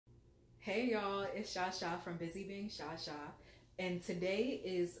Hey y'all, it's Shasha from Busy Being Shasha, and today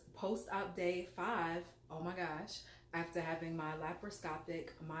is post-op day 5, oh my gosh, after having my laparoscopic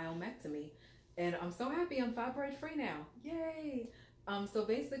myomectomy, and I'm so happy I'm fibroid free now, yay! So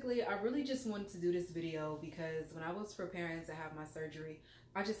basically, I really just wanted to do this video because when I was preparing to have my surgery,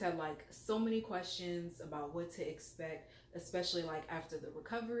 I just had like so many questions about what to expect, especially like after the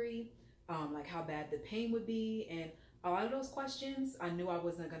recovery, like how bad the pain would be, and a lot of those questions I knew I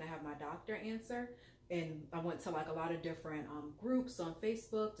wasn't going to have my doctor answer. And I went to like a lot of different groups on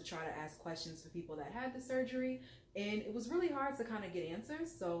Facebook to try to ask questions for people that had the surgery, and it was really hard to kind of get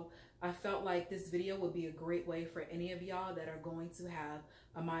answers. So I felt like this video would be a great way for any of y'all that are going to have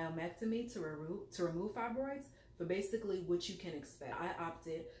a myomectomy to remove fibroids, for basically what you can expect. I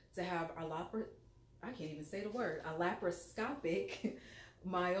opted to have I can't even say the word, a laparoscopic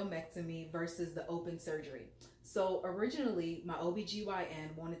myomectomy versus the open surgery. So originally my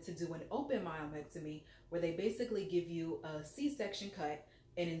OBGYN wanted to do an open myomectomy where they basically give you a C-section cut,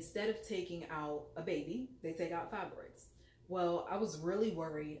 and instead of taking out a baby, they take out fibroids. Well, I was really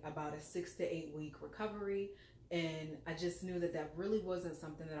worried about a 6 to 8 week recovery, and I just knew that that really wasn't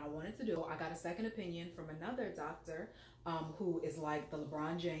something that I wanted to do. I got a second opinion from another doctor who is like the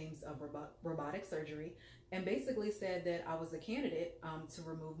LeBron James of robotic surgery, and basically said that I was a candidate to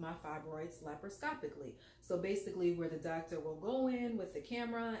remove my fibroids laparoscopically. So basically where the doctor will go in with the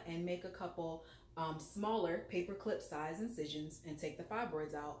camera and make a couple smaller paperclip size incisions and take the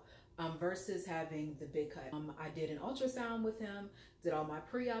fibroids out, versus having the big cut. I did an ultrasound with him, did all my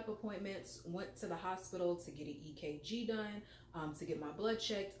pre-op appointments, went to the hospital to get an EKG done, to get my blood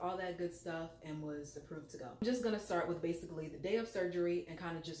checked, all that good stuff, and was approved to go. I'm just gonna start with basically the day of surgery and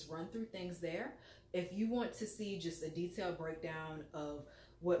kind of just run through things there. If you want to see just a detailed breakdown of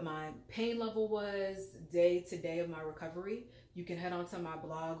what my pain level was day to day of my recovery, you can head on to my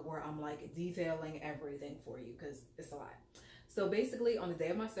blog where I'm like detailing everything for you because it's a lot. So basically on the day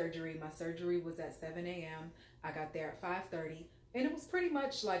of my surgery was at 7 a.m. I got there at 5:30, and it was pretty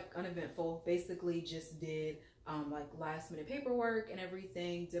much like uneventful. Basically just did like last minute paperwork and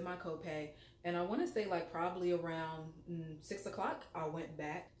everything, did my copay, and I want to say like probably around 6 o'clock I went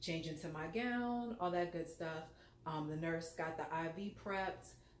back, changed into my gown, all that good stuff. The nurse got the IV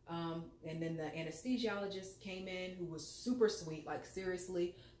prepped, and then the anesthesiologist came in, who was super sweet, like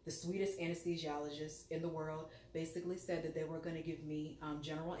seriously the sweetest anesthesiologist in the world. Basically said that they were going to give me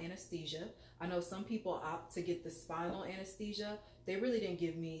general anesthesia. I know some people opt to get the spinal anesthesia. They really didn't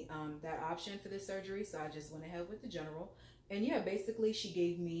give me that option for this surgery, so I just went ahead with the general. And yeah, basically she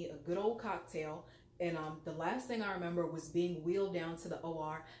gave me a good old cocktail. And the last thing I remember was being wheeled down to the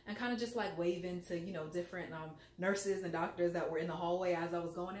OR and kind of just like waving to, you know, different nurses and doctors that were in the hallway as I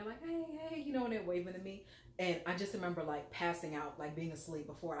was going there, like, hey, hey, you know, and they're waving to me. And I just remember like passing out, like being asleep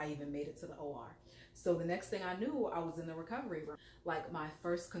before I even made it to the OR. So the next thing I knew, I was in the recovery room. Like my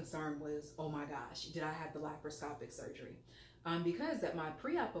first concern was, oh my gosh, did I have the laparoscopic surgery? Because at my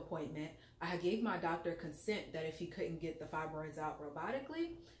pre-op appointment, I gave my doctor consent that if he couldn't get the fibroids out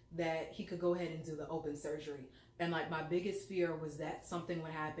robotically, that he could go ahead and do the open surgery. And like my biggest fear was that something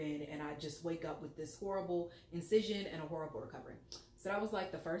would happen and I just wake up with this horrible incision and a horrible recovery. So that was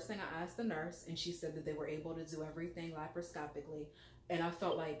like the first thing I asked the nurse, and she said that they were able to do everything laparoscopically. And I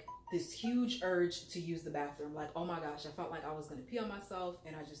felt like this huge urge to use the bathroom. Like, oh my gosh, I felt like I was gonna pee on myself,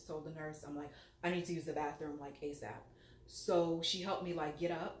 and I just told the nurse, I'm like, I need to use the bathroom like ASAP. So she helped me like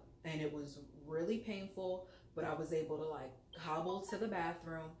get up, and it was really painful, but I was able to like hobble to the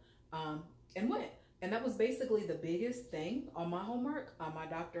bathroom and went. And that was basically the biggest thing on my homework. My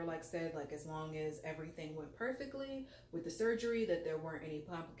doctor like said, like, as long as everything went perfectly with the surgery, that there weren't any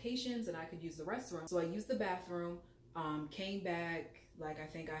complications and I could use the restroom. So I used the bathroom, came back, like I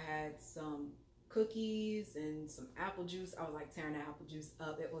think I had some cookies and some apple juice. I was like tearing the apple juice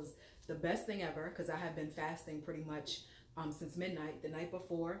up. It was the best thing ever because I had been fasting pretty much since midnight the night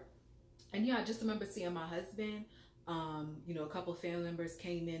before. And yeah, I just remember seeing my husband. You know, a couple of family members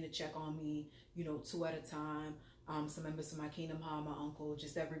came in to check on me, you know, 2 at a time. Some members of my kingdom, my uncle,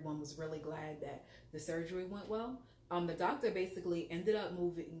 just everyone was really glad that the surgery went well. The doctor basically ended up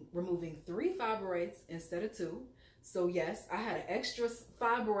removing 3 fibroids instead of 2. So yes, I had an extra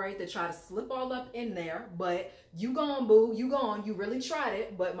fibroid to try to slip all up in there, but you gone, boo, you gone. You really tried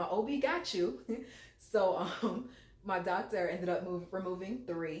it, but my OB got you. So my doctor ended up removing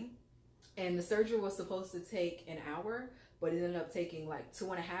 3. And the surgery was supposed to take an hour, but it ended up taking like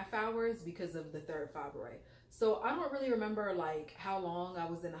 2.5 hours because of the 3rd fibroid. So I don't really remember like how long I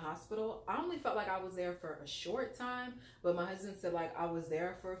was in the hospital. I only felt like I was there for a short time, but my husband said like I was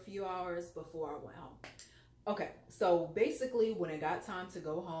there for a few hours before I went home. Okay, so basically when it got time to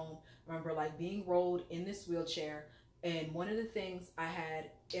go home, I remember like being rolled in this wheelchair, and one of the things I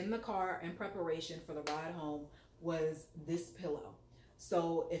had in the car in preparation for the ride home was this pillow.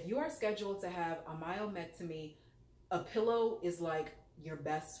 So if you are scheduled to have a myomectomy, a pillow is like your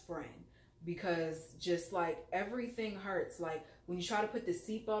best friend, because just like everything hurts. Like when you try to put the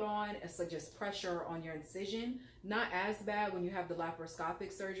seatbelt on, it's like just pressure on your incision. Not as bad when you have the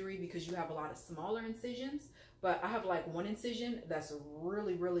laparoscopic surgery because you have a lot of smaller incisions, but I have like one incision that's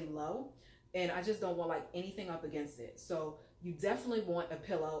really, really low, and I just don't want like anything up against it. So you definitely want a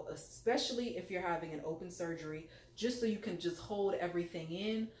pillow, especially if you're having an open surgery, just so you can just hold everything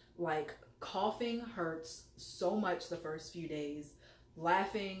in. Like coughing hurts so much the first few days.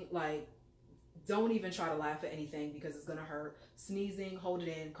 Laughing, like, don't even try to laugh at anything because it's gonna hurt. Sneezing, hold it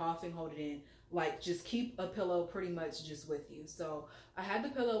in. Coughing, hold it in. Like, just keep a pillow pretty much just with you. So I had the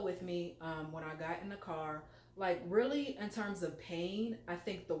pillow with me when I got in the car. Like, really, in terms of pain, I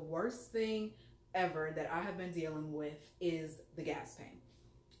think the worst thing ever that I have been dealing with is the gas pain.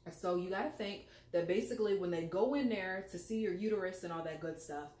 So you got to think that basically when they go in there to see your uterus and all that good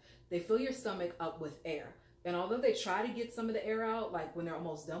stuff, they fill your stomach up with air. And although they try to get some of the air out, like when they're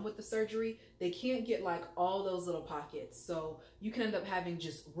almost done with the surgery, they can't get like all those little pockets. So you can end up having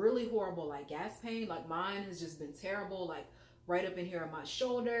just really horrible like gas pain. Like mine has just been terrible, like right up in here on my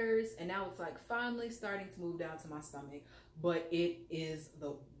shoulders. And now it's like finally starting to move down to my stomach, but it is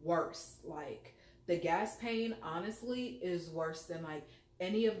the worst. Like the gas pain honestly is worse than like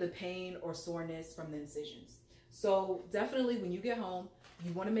any of the pain or soreness from the incisions. So definitely when you get home,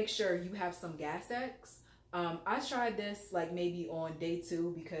 you want to make sure you have some Gas X. I tried this like maybe on day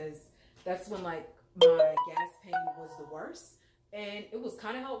 2 because that's when like my gas pain was the worst, and it was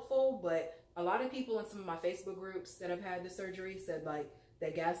kind of helpful. But a lot of people in some of my Facebook groups that have had the surgery said like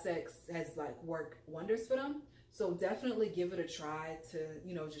that Gas X has like worked wonders for them. So definitely give it a try to,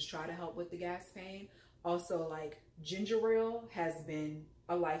 you know, just try to help with the gas pain. Also, like ginger ale has been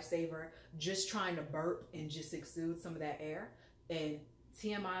a lifesaver, just trying to burp and just exude some of that air. And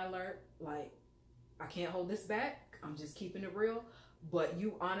TMI alert, like I can't hold this back, I'm just keeping it real, but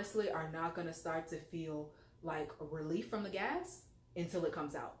you honestly are not going to start to feel like a relief from the gas until it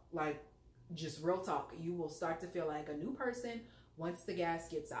comes out. Like, just real talk, you will start to feel like a new person once the gas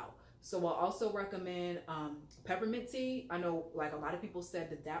gets out. So I'll also recommend peppermint tea. I know like a lot of people said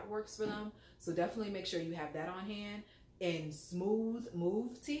that that works for them, so definitely make sure you have that on hand. And smooth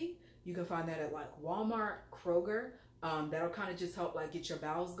move tea, you can find that at like Walmart, Kroger. That'll kind of just help like get your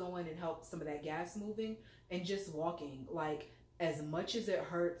bowels going and help some of that gas moving. And just walking, like as much as it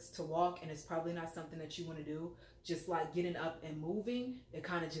hurts to walk, and it's probably not something that you want to do, just like getting up and moving, it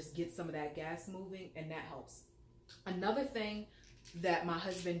kind of just gets some of that gas moving, and that helps. Another thing that my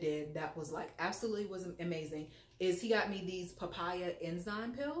husband did that was like absolutely was amazing is he got me these papaya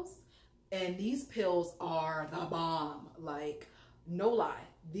enzyme pills. And these pills are the bomb. Like, no lie,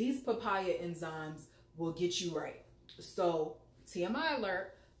 these papaya enzymes will get you right. So TMI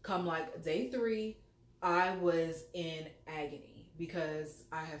alert, come like day 3, I was in agony because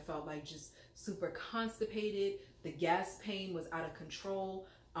I have felt like just super constipated. The gas pain was out of control.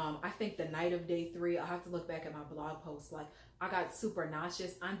 I think the night of day 3, I'll have to look back at my blog post, like I got super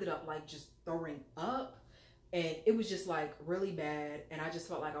nauseous. I ended up like just throwing up, and it was just like really bad, and I just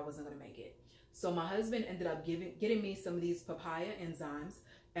felt like I wasn't gonna make it. So my husband ended up getting me some of these papaya enzymes,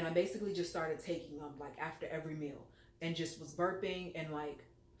 and I basically just started taking them like after every meal, and just was burping, and like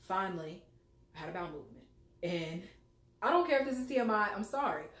finally I had a bowel movement. And I don't care if this is TMI, I'm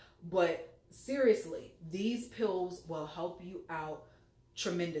sorry, but seriously, these pills will help you out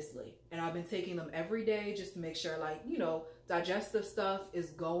tremendously. And I've been taking them every day just to make sure, like, you know, digestive stuff is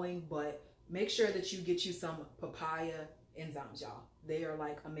going, but make sure that you get you some papaya enzymes, y'all. They are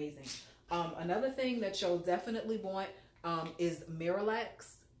like amazing. Another thing that you'll definitely want is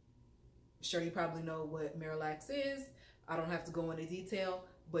Miralax. I'm sure you probably know what Miralax is. I don't have to go into detail,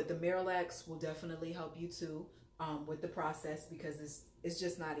 but the Miralax will definitely help you too with the process, because it's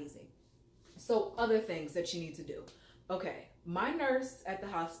just not easy. So other things that you need to do. Okay, my nurse at the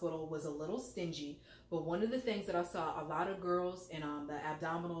hospital was a little stingy, but one of the things that I saw a lot of girls in the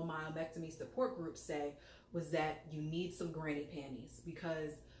abdominal myomectomy support group say was that you need some granny panties,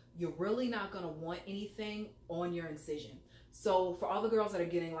 because you're really not going to want anything on your incision. So for all the girls that are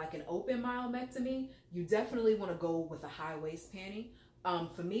getting like an open myomectomy, you definitely want to go with a high waist panty.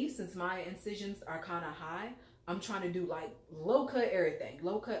 For me, since my incisions are kind of high, I'm trying to do like low cut everything,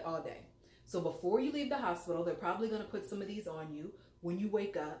 low cut all day. So before you leave the hospital, they're probably going to put some of these on you. When you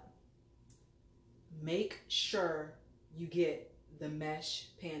wake up, make sure you get the mesh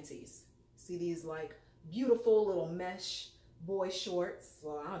panties. See these like beautiful little mesh boy shorts.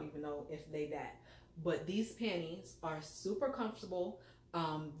 Well, I don't even know if they that, but these panties are super comfortable.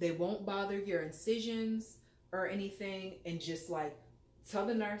 They won't bother your incisions or anything. And just like tell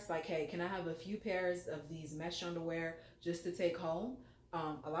the nurse, like, hey, can I have a few pairs of these mesh underwear just to take home?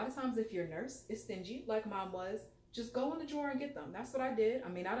 A lot of times if your nurse is stingy, like mom was, just go in the drawer and get them. That's what I did. I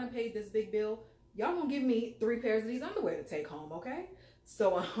mean, I done paid this big bill. Y'all gonna give me 3 pairs of these underwear to take home, okay?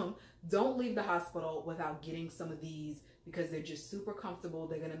 So don't leave the hospital without getting some of these, because they're just super comfortable.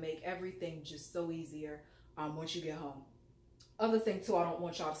 They're gonna make everything just so easier once you get home. Other thing too, I don't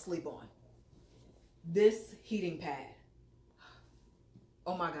want y'all to sleep on. This heating pad.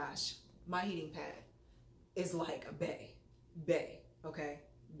 Oh my gosh, my heating pad is like a bae, okay?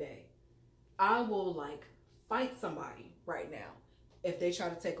 Bae. I will like fight somebody right now if they try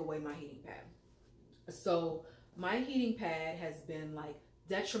to take away my heating pad. So my heating pad has been like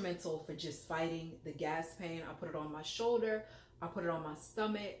detrimental for just fighting the gas pain. I put it on my shoulder, I put it on my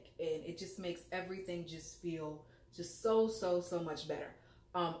stomach, and it just makes everything just feel just so much better.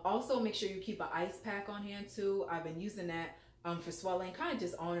 Also make sure you keep an ice pack on hand too. I've been using that for swelling, kind of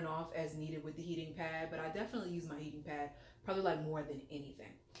just on and off as needed with the heating pad, but I definitely use my heating pad probably like more than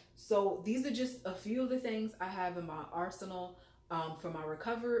anything. So these are just a few of the things I have in my arsenal for my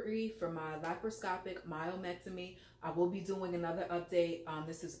recovery, for my laparoscopic myomectomy. I will be doing another update.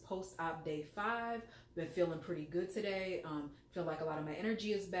 This is post-op day 5. Been feeling pretty good today. Feel like a lot of my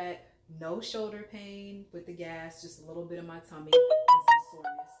energy is back. No shoulder pain with the gas, just a little bit in my tummy and some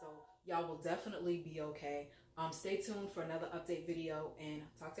soreness. So y'all will definitely be okay. Stay tuned for another update video, and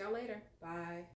talk to y'all later. Bye.